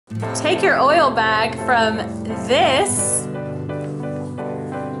take your oil bag from this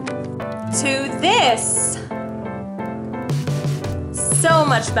to this. So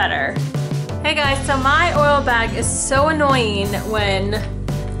much better. Hey guys, so my oil bag is so annoying when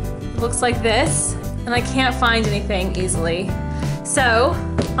it looks like this and I can't find anything easily. So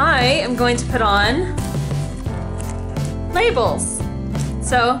I am going to put on labels.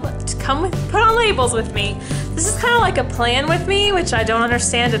 So put on labels with me. This is kind of like a plan with me, which I don't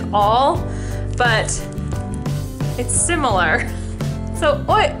understand at all, but it's similar. So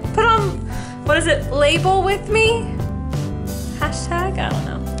put on, what is it, label with me? Hashtag, I don't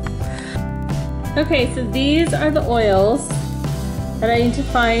know. Okay, so these are the oils that I need to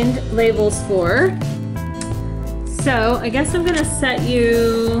find labels for. So I guess I'm gonna set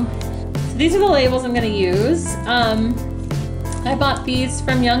you, so these are the labels I'm gonna use. I bought these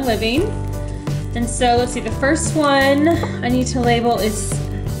from Young Living. And so let's see, the first one I need to label is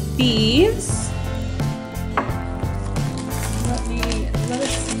Thieves. Let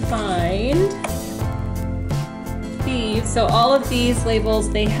us find Thieves. So all of these labels,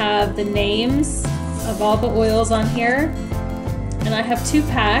 they have the names of all the oils on here. And I have 2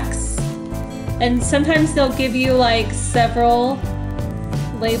 packs. And sometimes they'll give you like several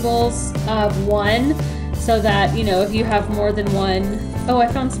labels of one, so that, you know, if you have more than one. Oh, I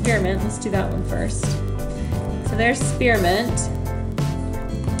found spearmint. Let's do that one first. So there's spearmint.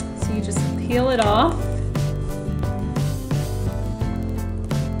 So you just peel it off.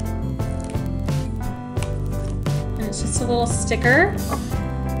 And it's just a little sticker.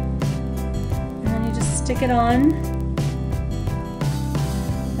 And then you just stick it on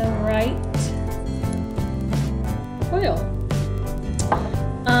the right oil.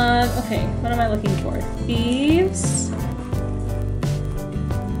 Okay, what am I looking for? Thieves.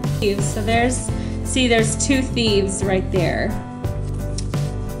 So there's 2 thieves right there.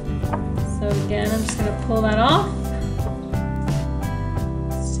 So again, I'm just gonna pull that off.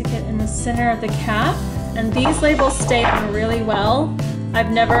 Stick it in the center of the cap. And these labels stay on really well.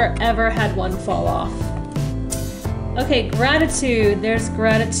 I've never ever had one fall off. Okay, gratitude. There's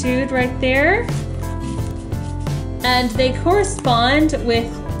gratitude right there. And they correspond with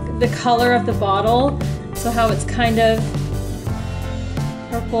the color of the bottle. So how it's kind of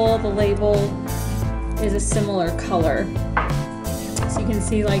purple, the label is a similar color. So you can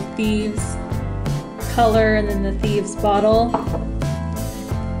see like Thieves color and then the Thieves bottle.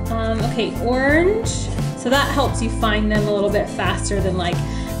 Okay, orange. So that helps you find them a little bit faster than like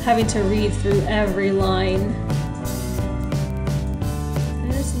having to read through every line.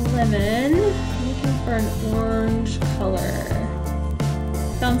 There's lemon. I'm looking for an orange color.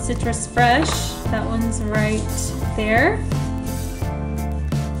 Found citrus fresh. That one's right there.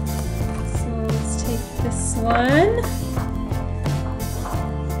 This one.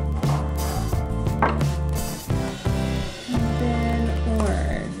 And then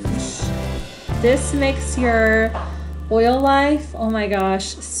orange. This makes your oil life, oh my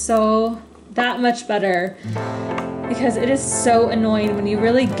gosh, so that much better. Because it is so annoying when you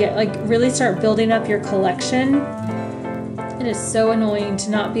really start building up your collection. It is so annoying to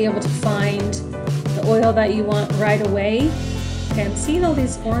not be able to find the oil that you want right away. Okay, I'm seeing all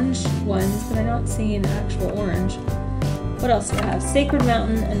these orange ones, but I'm not seeing actual orange. What else do I have? Sacred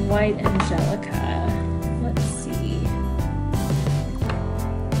Mountain and White Angelica. Let's see.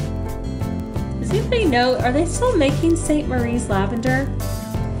 Does anybody know, are they still making St. Marie's lavender?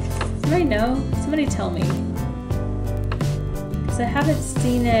 Does anybody know? Somebody tell me. Because I haven't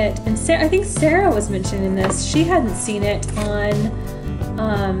seen it. And I think Sarah was mentioning this. She hadn't seen it on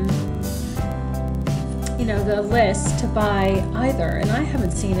you know, the list to buy either, and I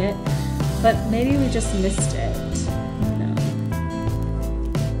haven't seen it, but maybe we just missed it. No.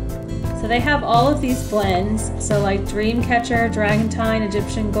 So they have all of these blends, so like Dreamcatcher, Dragantine,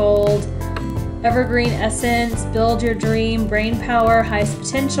 Egyptian Gold, Evergreen Essence, Build Your Dream, Brain Power, Highest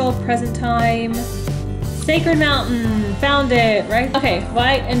Potential, Present Time, Sacred Mountain, found it, right? Okay,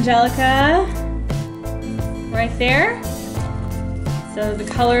 White Angelica, right there. So the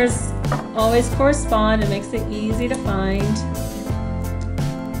colors always correspond. It makes it easy to find.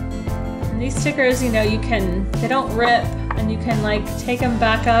 And these stickers, you know, they don't rip, and you can like take them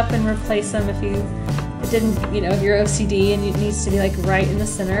back up and replace them if if you're OCD and it needs to be like right in the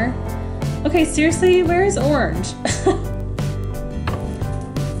center. Okay, seriously, where is orange?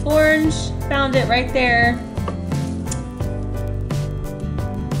 Orange, found it right there.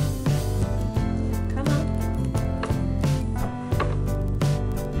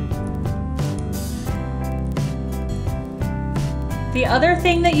 The other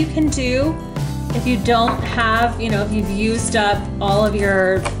thing that you can do, if you don't have, if you've used up all of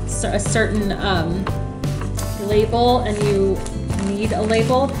a certain label and you need a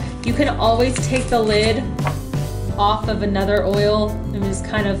label, you can always take the lid off of another oil. I mean, it's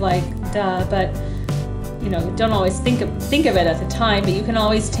kind of like duh, but don't always think of it at the time, but you can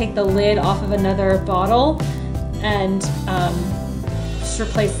always take the lid off of another bottle and just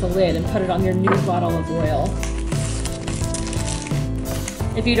replace the lid and put it on your new bottle of oil.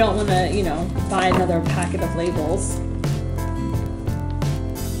 If you don't want to, buy another packet of labels.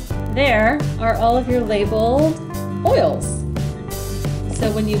 There are all of your labeled oils.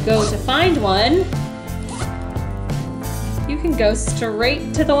 So when you go to find one, you can go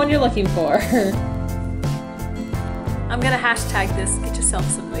straight to the one you're looking for. I'm gonna hashtag this, get yourself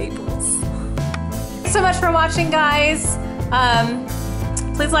some labels. Thanks so much for watching, guys.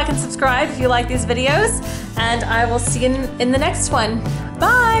 Please like and subscribe if you like these videos, and I will see you in the next one.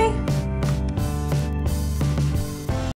 Bye!